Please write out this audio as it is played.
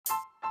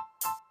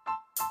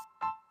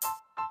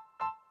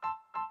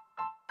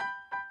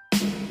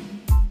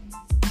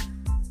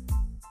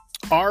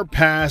Our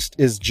past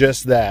is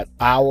just that,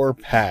 our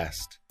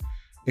past.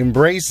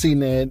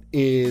 Embracing it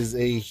is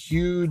a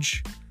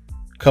huge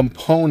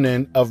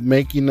component of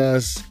making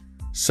us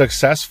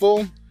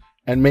successful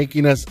and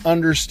making us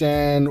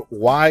understand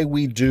why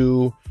we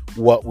do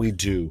what we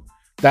do.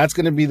 That's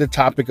going to be the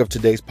topic of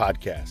today's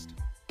podcast.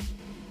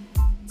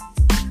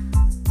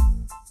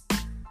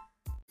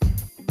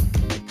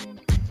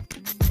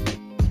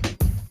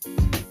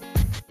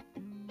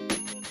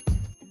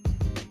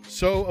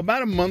 So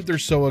about a month or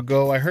so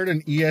ago, I heard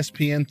an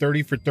ESPN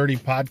 30 for 30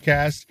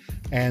 podcast,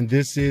 and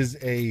this is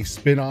a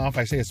spinoff.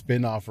 I say a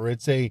spinoff, or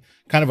it's a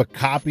kind of a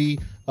copy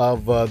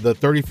of the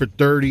 30 for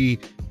 30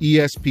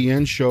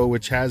 ESPN show,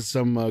 which has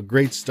some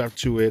great stuff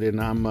to it. And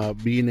I'm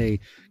being a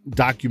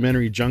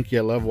documentary junkie.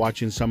 I love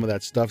watching some of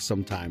that stuff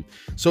sometime.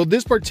 So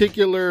this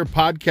particular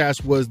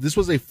podcast was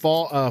a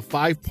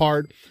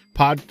 5-part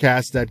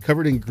podcast that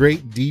covered in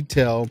great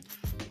detail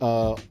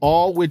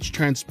all which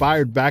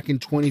transpired back in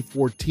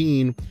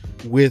 2014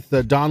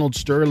 with Donald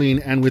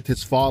Sterling and with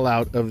his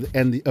fallout of the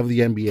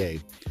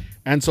NBA.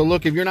 And so,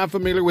 look, if you're not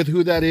familiar with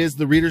who that is,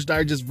 the Reader's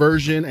Digest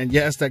version, and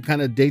yes, that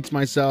kind of dates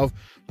myself,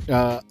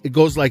 it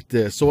goes like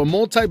this. So a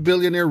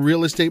multi-billionaire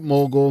real estate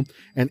mogul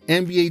and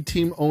NBA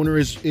team owner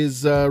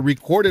is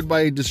recorded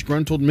by a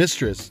disgruntled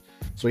mistress.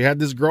 So he had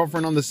this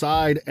girlfriend on the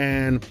side,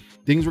 and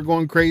things were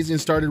going crazy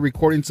and started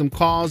recording some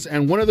calls.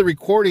 And one of the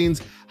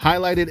recordings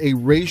highlighted a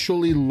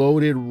racially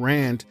loaded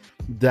rant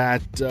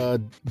that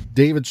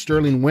David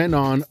Sterling went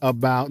on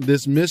about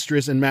this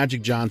mistress and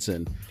Magic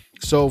Johnson.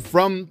 So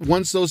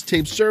once those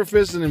tapes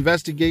surfaced, an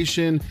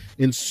investigation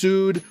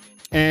ensued.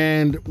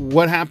 And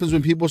what happens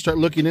when people start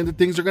looking into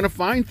things, they're going to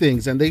find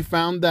things. And they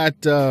found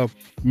that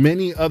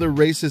many other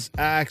racist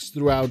acts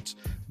throughout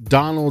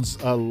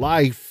Donald's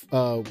life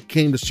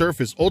came to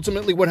surface.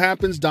 Ultimately, what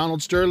happens?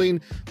 Donald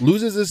Sterling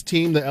loses his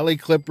team, the LA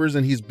Clippers,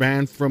 and he's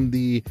banned from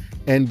the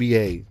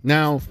NBA.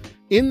 Now,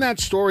 in that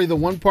story, the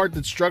one part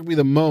that struck me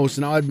the most,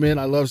 and I'll admit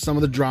I love some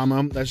of the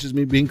drama, that's just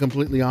me being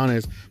completely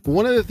honest, but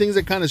one of the things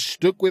that kind of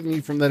stuck with me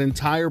from that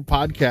entire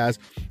podcast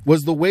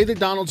was the way that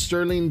Donald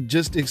Sterling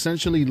just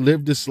essentially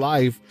lived his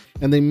life.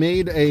 And they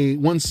made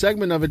one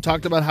segment of it,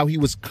 talked about how he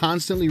was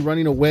constantly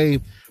running away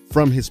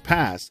from his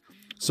past.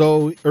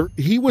 So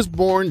he was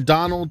born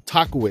Donald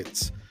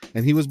Takowitz,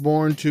 and he was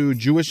born to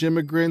Jewish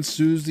immigrants,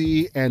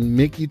 Susie and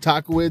Mickey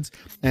Takowitz.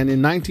 And in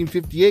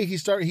 1958,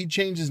 he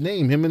changed his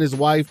name. Him and his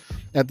wife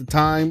at the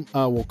time,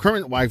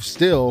 current wife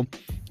still,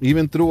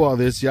 even through all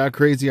this, yeah,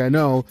 crazy, I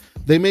know,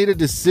 they made a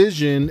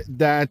decision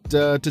that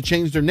to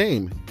change their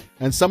name.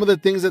 And some of the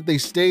things that they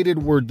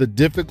stated were the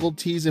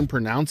difficulties in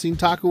pronouncing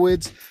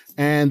Takowitz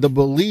and the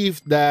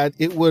belief that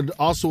it would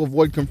also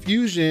avoid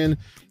confusion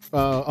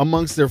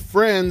amongst their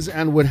friends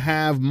and would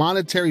have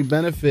monetary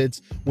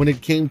benefits when it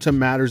came to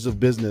matters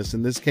of business.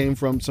 And this came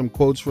from some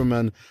quotes from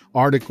an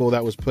article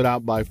that was put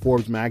out by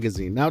Forbes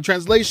magazine. Now,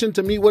 translation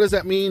to me, what does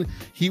that mean?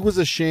 He was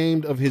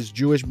ashamed of his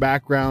Jewish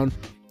background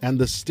and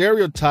the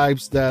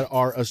stereotypes that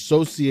are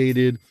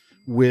associated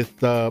with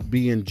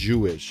being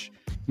Jewish.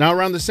 Now,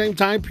 around the same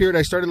time period,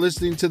 I started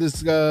listening to this,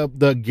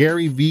 the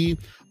Gary V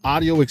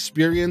audio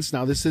experience.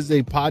 Now, this is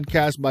a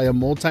podcast by a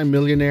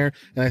multimillionaire,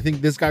 and I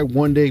think this guy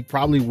one day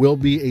probably will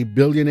be a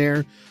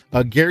billionaire,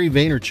 Gary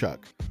Vaynerchuk.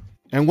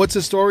 And what's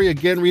the story?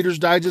 Again, Reader's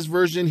Digest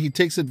version. He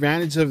takes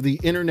advantage of the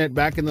internet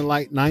back in the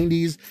late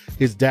 90s.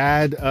 His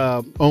dad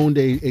owned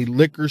a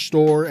liquor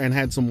store and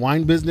had some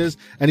wine business,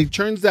 and he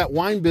turns that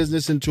wine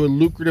business into a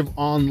lucrative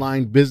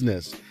online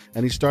business.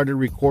 And he started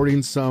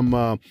recording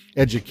some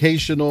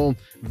educational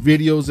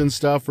videos and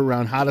stuff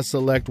around how to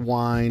select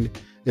wine,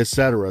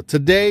 etc.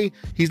 Today,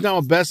 he's now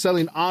a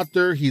best-selling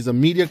author. He's a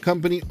media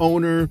company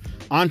owner,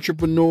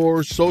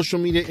 entrepreneur, social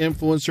media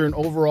influencer, and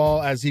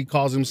overall, as he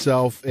calls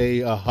himself, a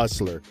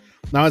hustler.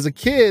 Now, as a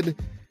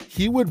kid,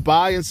 he would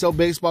buy and sell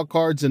baseball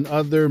cards and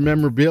other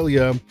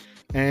memorabilia.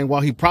 And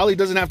while he probably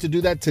doesn't have to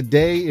do that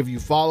today, if you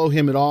follow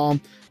him at all,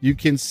 you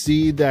can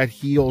see that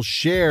he'll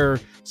share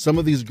some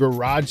of these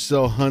garage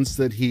sale hunts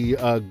that he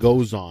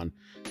goes on.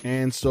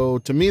 And so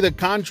to me, the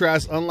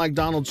contrast, unlike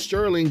Donald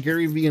Sterling,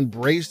 Gary Vee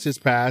embraced his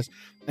past,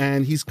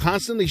 and he's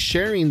constantly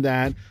sharing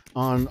that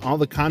on all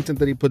the content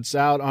that he puts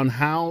out on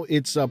how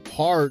it's a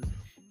part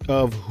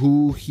of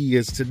who he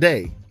is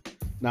today.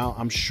 Now,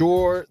 I'm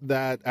sure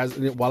that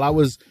while I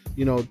was,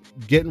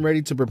 getting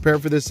ready to prepare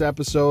for this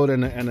episode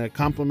and a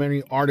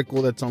complimentary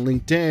article that's on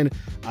LinkedIn,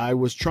 I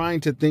was trying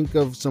to think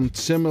of some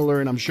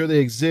similar, and I'm sure they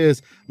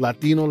exist,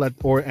 Latino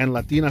and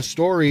Latina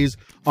stories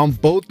on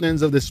both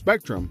ends of the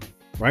spectrum.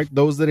 Right?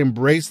 Those that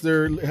embrace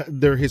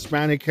their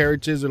Hispanic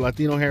heritage or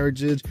Latino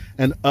heritage,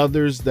 and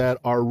others that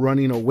are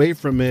running away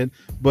from it.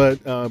 But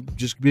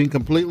just being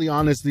completely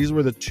honest, these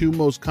were the two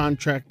most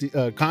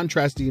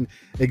contrasting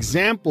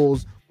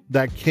examples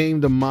that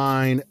came to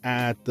mind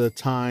at the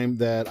time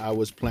that I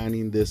was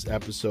planning this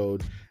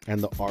episode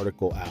and the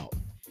article out.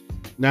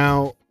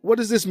 Now, what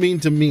does this mean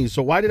to me?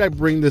 So why did I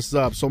bring this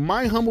up? So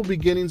my humble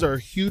beginnings are a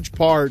huge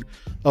part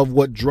of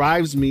what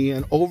drives me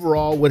and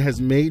overall what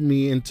has made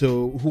me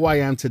into who I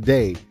am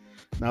today.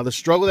 Now, the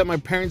struggle that my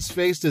parents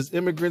faced as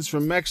immigrants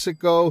from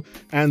Mexico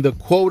and the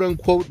quote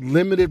unquote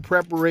limited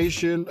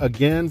preparation,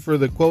 again, for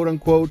the quote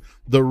unquote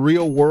the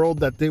real world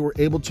that they were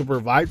able to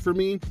provide for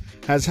me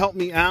has helped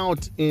me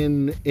out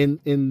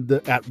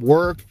at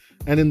work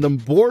and in the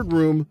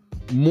boardroom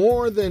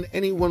more than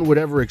anyone would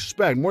ever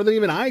expect, more than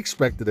even I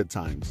expected at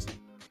times.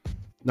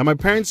 Now, my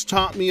parents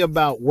taught me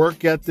about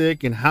work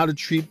ethic and how to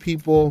treat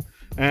people.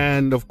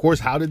 And of course,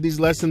 how did these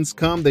lessons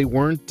come? They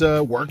weren't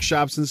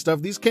workshops and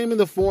stuff. These came in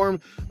the form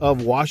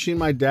of washing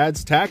my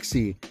dad's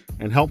taxi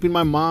and helping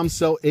my mom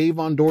sell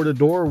Avon door to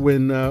door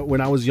when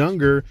I was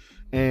younger.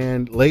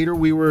 And later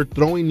we were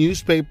throwing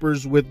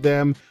newspapers with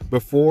them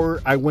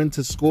before I went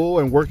to school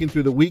and working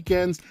through the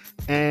weekends.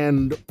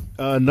 And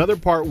another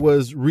part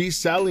was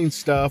reselling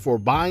stuff or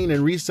buying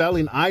and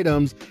reselling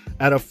items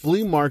at a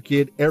flea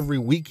market every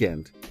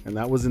weekend. And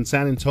that was in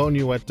San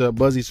Antonio at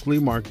Buzzy's Flea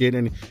Market.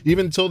 And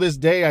even till this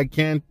day, I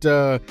can't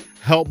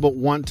help but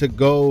want to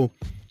go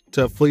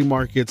to flea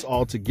markets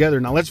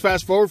altogether. Now, let's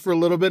fast forward for a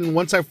little bit. And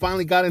once I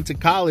finally got into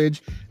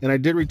college, and I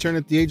did return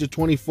at the age of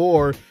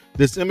 24,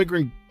 this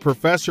immigrant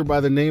professor by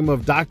the name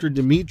of Dr.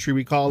 Dimitri,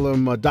 we call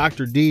him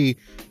Dr. D,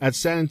 at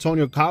San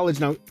Antonio College.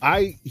 Now,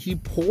 he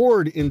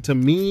poured into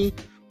me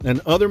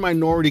and other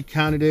minority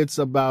candidates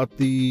about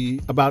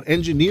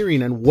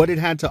engineering and what it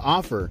had to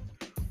offer.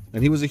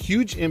 And he was a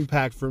huge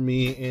impact for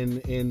me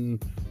in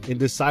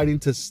deciding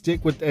to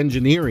stick with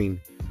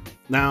engineering.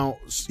 Now,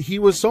 he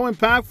was so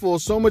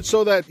impactful, so much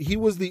so that he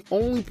was the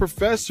only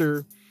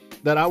professor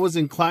that I was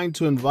inclined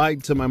to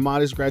invite to my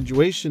modest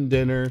graduation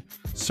dinner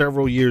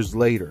several years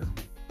later.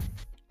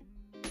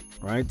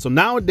 Right? So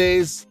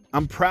nowadays,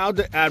 I'm proud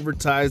to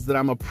advertise that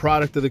I'm a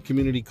product of the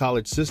community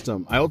college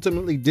system. I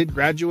ultimately did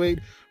graduate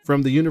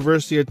from the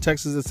University of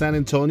Texas at San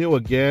Antonio.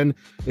 Again,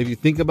 if you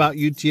think about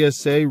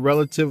UTSA,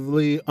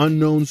 relatively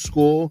unknown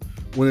school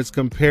when it's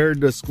compared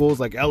to schools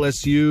like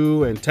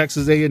LSU and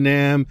Texas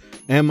A&M,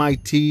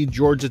 MIT,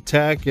 Georgia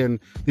Tech. And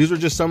these were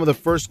just some of the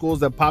first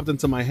schools that popped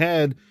into my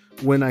head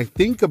when I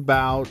think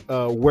about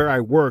where I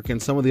work and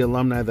some of the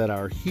alumni that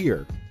are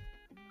here.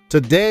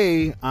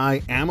 Today,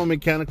 I am a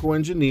mechanical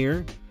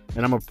engineer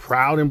and I'm a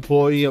proud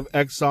employee of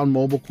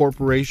ExxonMobil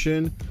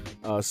Corporation.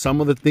 Some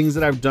of the things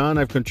that I've done,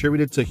 I've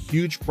contributed to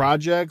huge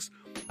projects.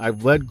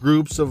 I've led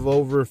groups of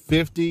over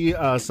 50,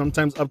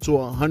 sometimes up to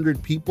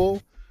 100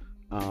 people.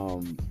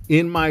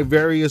 In my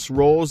various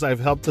roles, I've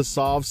helped to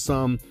solve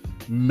some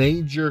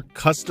major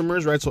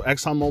customers, right? So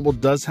ExxonMobil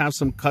does have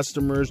some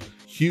customers,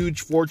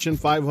 huge Fortune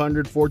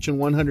 500, Fortune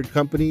 100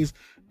 companies.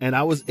 And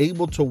I was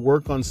able to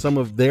work on some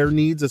of their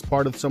needs as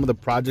part of some of the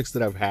projects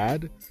that I've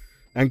had.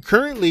 And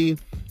currently,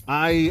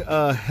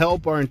 I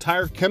help our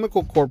entire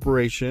chemical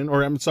corporation,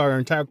 or I'm sorry, our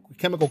entire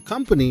chemical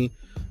company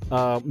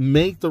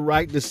make the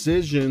right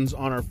decisions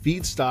on our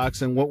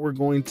feedstocks and what we're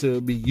going to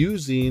be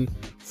using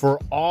for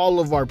all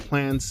of our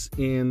plants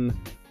in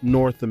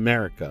North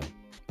America.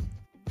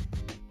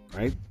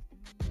 Right?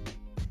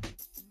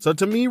 So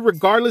to me,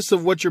 regardless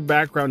of what your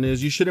background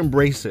is, you should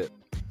embrace it.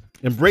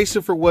 Embrace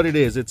it for what it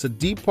is. It's a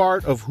deep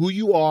part of who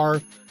you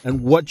are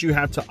and what you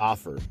have to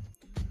offer.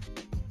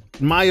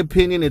 In my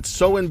opinion, it's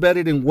so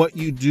embedded in what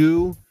you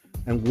do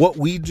and what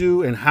we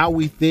do and how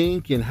we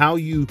think and how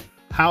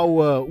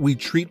we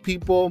treat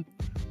people,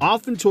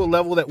 often to a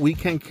level that we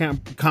can't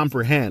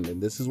comprehend. And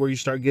this is where you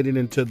start getting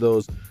into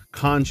those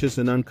conscious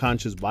and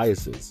unconscious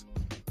biases.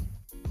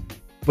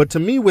 But to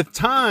me, with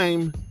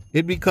time,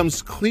 it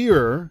becomes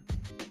clearer,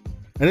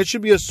 and it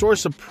should be a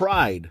source of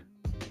pride,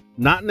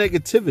 not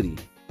negativity.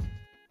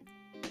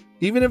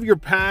 Even if your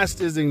past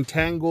is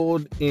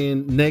entangled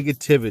in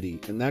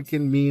negativity, and that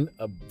can mean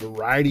a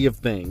variety of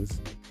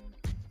things,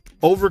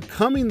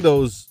 overcoming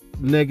those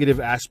negative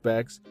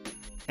aspects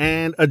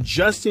and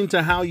adjusting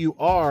to how you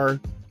are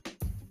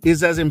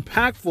is as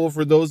impactful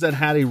for those that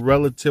had a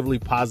relatively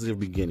positive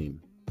beginning.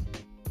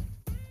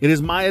 It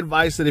is my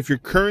advice that if you're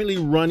currently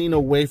running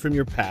away from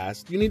your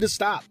past, you need to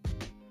stop.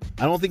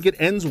 I don't think it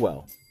ends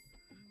well.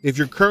 If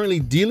you're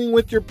currently dealing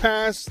with your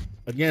past,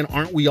 again,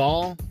 aren't we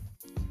all?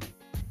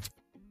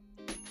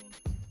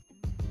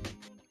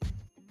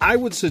 I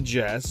would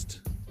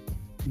suggest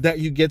that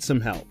you get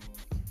some help.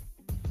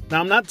 Now,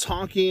 I'm not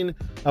talking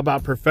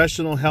about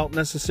professional help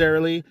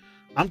necessarily.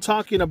 I'm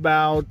talking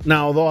about,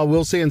 now, although I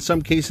will say in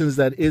some cases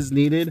that is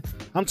needed,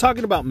 I'm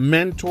talking about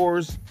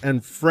mentors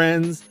and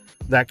friends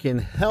that can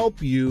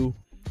help you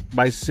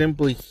by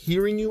simply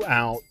hearing you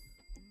out,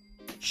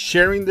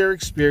 sharing their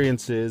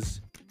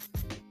experiences,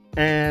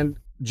 and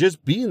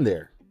just being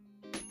there.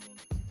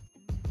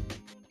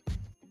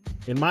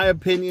 In my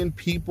opinion,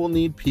 people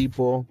need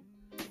people.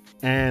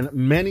 And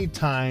many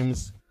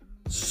times,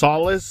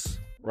 solace,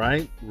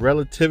 right?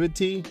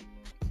 Relativity,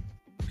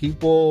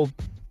 people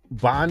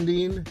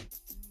bonding,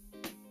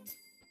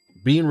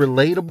 being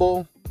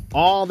relatable,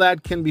 all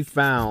that can be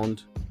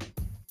found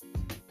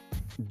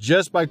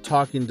just by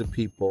talking to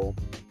people,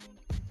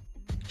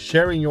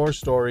 sharing your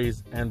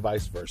stories, and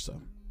vice versa.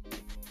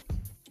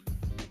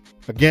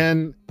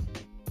 Again,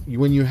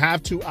 when you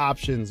have two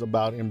options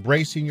about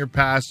embracing your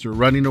past or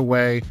running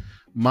away,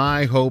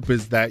 my hope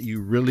is that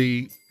you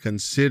really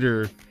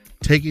consider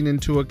taking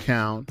into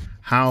account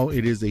how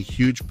it is a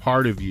huge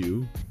part of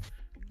you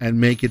and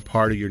make it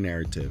part of your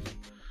narrative.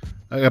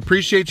 I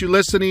appreciate you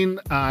listening.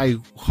 I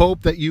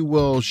hope that you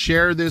will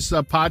share this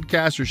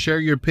podcast or share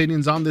your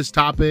opinions on this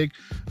topic.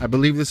 I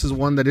believe this is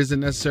one that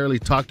isn't necessarily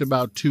talked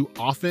about too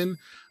often.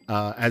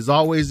 As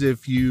always,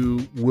 if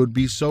you would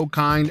be so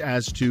kind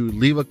as to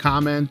leave a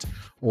comment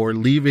or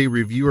leave a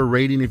review or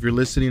rating if you're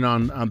listening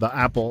on the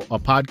Apple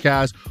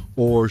podcast,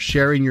 or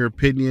sharing your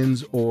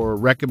opinions or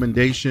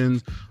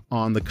recommendations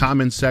on the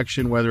comment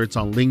section, whether it's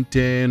on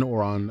LinkedIn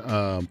or on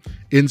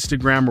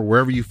Instagram or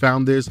wherever you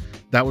found this,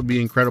 that would be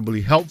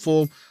incredibly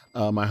helpful.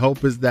 My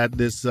hope is that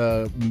this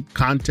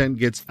content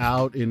gets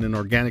out in an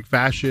organic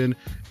fashion.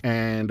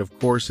 And of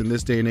course, in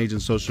this day and age in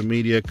social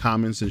media,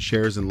 comments and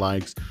shares and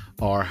likes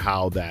are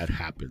how that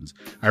happens.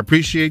 I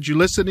appreciate you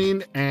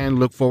listening and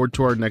look forward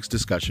to our next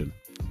discussion.